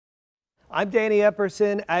I'm Danny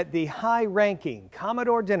Epperson at the high-ranking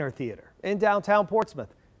Commodore Dinner Theater in downtown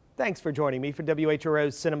Portsmouth. Thanks for joining me for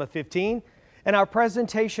WHRO Cinema 15 and our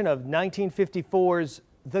presentation of 1954's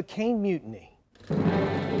The Caine Mutiny.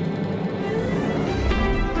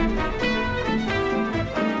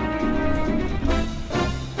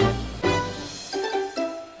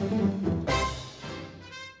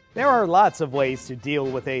 There are lots of ways to deal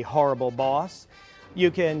with a horrible boss. You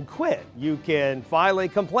can quit, you can file a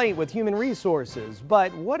complaint with Human Resources,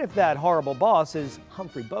 but what if that horrible boss is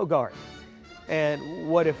Humphrey Bogart? And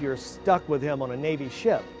what if you're stuck with him on a Navy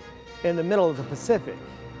ship, in the middle of the Pacific,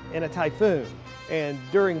 in a typhoon, and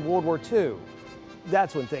during World War II?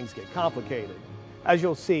 That's when things get complicated, as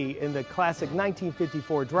you'll see in the classic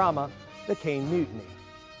 1954 drama, The Caine Mutiny.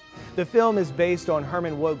 The film is based on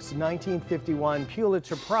Herman Wouk's 1951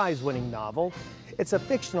 Pulitzer Prize-winning novel. It's a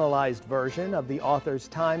fictionalized version of the author's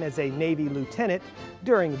time as a Navy lieutenant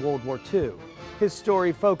during World War II. His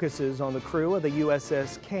story focuses on the crew of the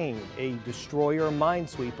USS Caine, a destroyer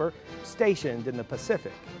minesweeper stationed in the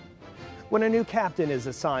Pacific. When a new captain is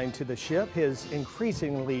assigned to the ship, his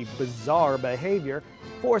increasingly bizarre behavior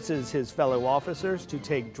forces his fellow officers to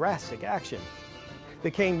take drastic action.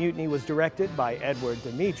 The Caine Mutiny was directed by Edward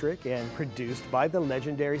Dmytryk and produced by the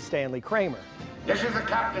legendary Stanley Kramer. This is the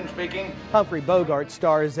captain speaking. Humphrey Bogart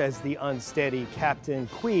stars as the unsteady Captain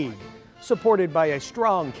Queeg, supported by a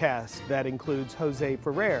strong cast that includes Jose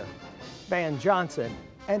Ferrer, Van Johnson,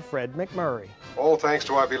 and Fred MacMurray. All thanks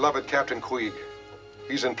to our beloved Captain Queeg.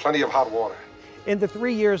 He's in plenty of hot water. In the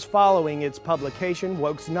 3 years following its publication,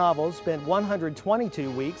 Wouk's novel spent 122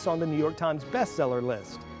 weeks on the New York Times bestseller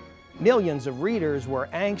list. Millions of readers were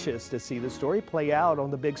anxious to see the story play out on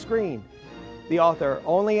the big screen. The author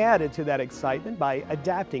only added to that excitement by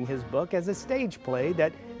adapting his book as a stage play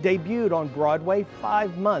that debuted on Broadway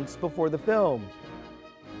 5 months before the film.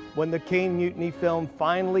 When the Caine Mutiny film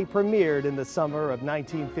finally premiered in the summer of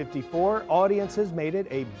 1954, audiences made it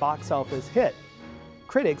a box office hit.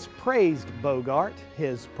 Critics praised Bogart.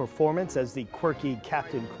 His performance as the quirky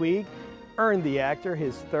Captain Queeg earned the actor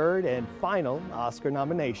his third and final Oscar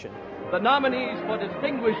nomination. The nominees for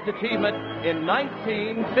Distinguished Achievement in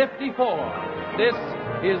 1954. This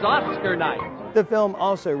is Oscar night. The film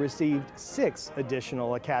also received 6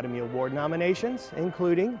 additional Academy Award nominations,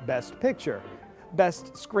 including Best Picture,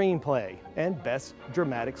 Best Screenplay, and Best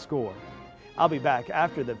Dramatic Score. I'll be back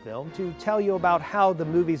after the film to tell you about how the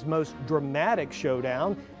movie's most dramatic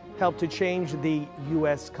showdown helped to change the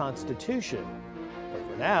U.S. Constitution. But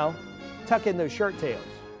for now, tuck in those shirt tails,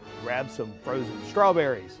 grab some frozen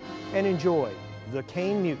strawberries, and enjoy The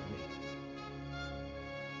Caine Mutiny.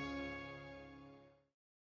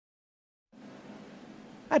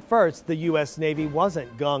 At first, the U.S. Navy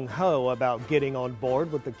wasn't gung-ho about getting on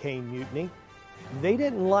board with the Caine Mutiny. They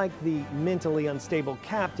didn't like the mentally unstable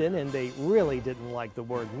captain, and they really didn't like the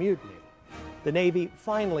word mutiny. The Navy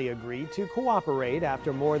finally agreed to cooperate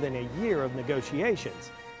after more than a year of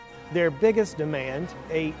negotiations. Their biggest demand,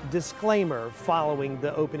 a disclaimer following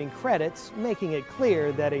the opening credits, making it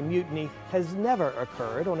clear that a mutiny has never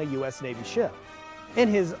occurred on a U.S. Navy ship. In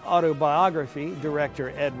his autobiography,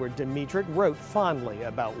 director Edward Dmytryk wrote fondly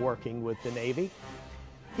about working with the Navy.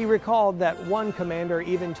 He recalled that one commander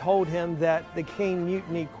even told him that the Caine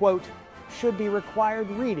Mutiny, quote, should be required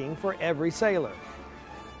reading for every sailor.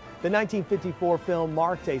 The 1954 film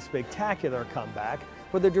marked a spectacular comeback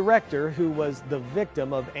for the director, who was the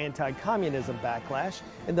victim of anti-communism backlash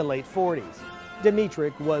in the late 40s.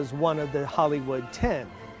 Dmytryk was one of the Hollywood 10,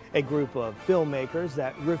 a group of filmmakers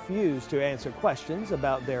that refused to answer questions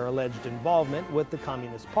about their alleged involvement with the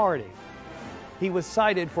Communist Party. He was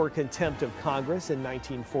cited for contempt of Congress in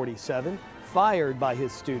 1947, fired by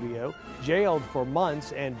his studio, jailed for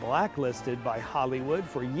months, and blacklisted by Hollywood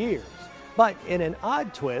for years. But in an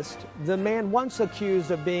odd twist, the man once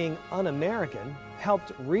accused of being un-American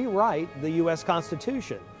helped rewrite the U.S.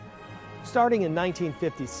 Constitution. Starting in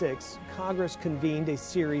 1956, Congress convened a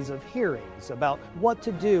series of hearings about what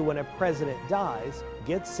to do when a president dies,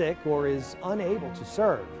 gets sick, or is unable to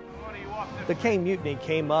serve. The Caine Mutiny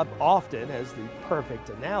came up often as the perfect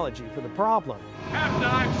analogy for the problem. Captain,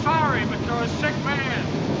 I'm sorry, but you're a sick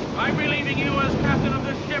man. I'm relieving you as captain of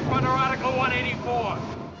this ship under Article 184.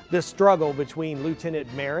 The struggle between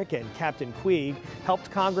Lieutenant Merrick and Captain Queeg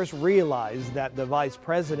helped Congress realize that the vice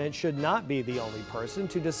president should not be the only person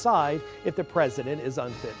to decide if the president is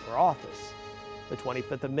unfit for office. The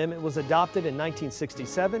 25th Amendment was adopted in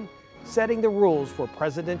 1967, setting the rules for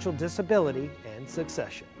presidential disability and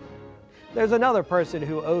succession. There's another person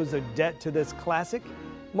who owes a debt to this classic.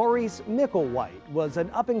 Maurice Micklewhite was an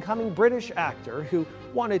up-and-coming British actor who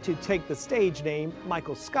wanted to take the stage name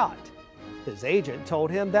Michael Scott. His agent told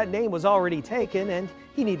him that name was already taken and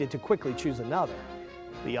he needed to quickly choose another.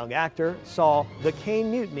 The young actor saw the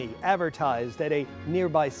Caine Mutiny advertised at a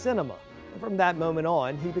nearby cinema, and from that moment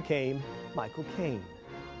on, he became Michael Caine.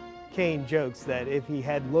 Caine jokes that if he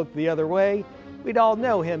had looked the other way, we'd all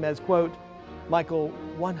know him as, quote, Michael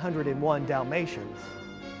 101 Dalmatians.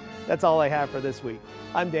 That's all I have for this week.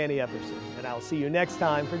 I'm Danny Epperson, and I'll see you next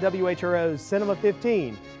time for WHRO's Cinema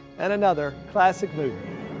 15 and another classic movie.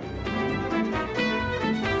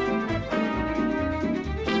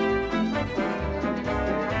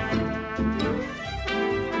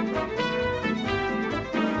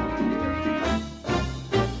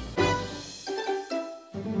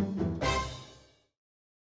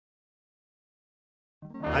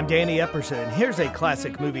 I'm Danny Epperson. Here's a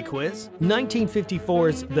classic movie quiz.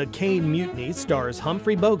 1954's The Caine Mutiny stars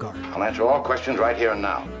Humphrey Bogart. I'll answer all questions right here and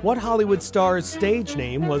now. What Hollywood star's stage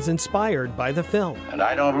name was inspired by the film? And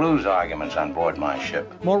I don't lose arguments on board my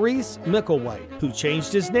ship. Maurice Micklewhite, who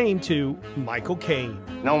changed his name to Michael Caine.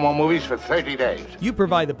 No more movies for 30 days. You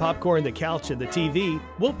provide the popcorn, the couch, and the TV.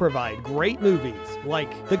 We'll provide great movies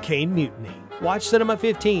like The Caine Mutiny. Watch Cinema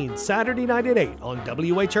 15 Saturday night at 8 on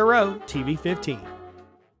WHRO TV 15.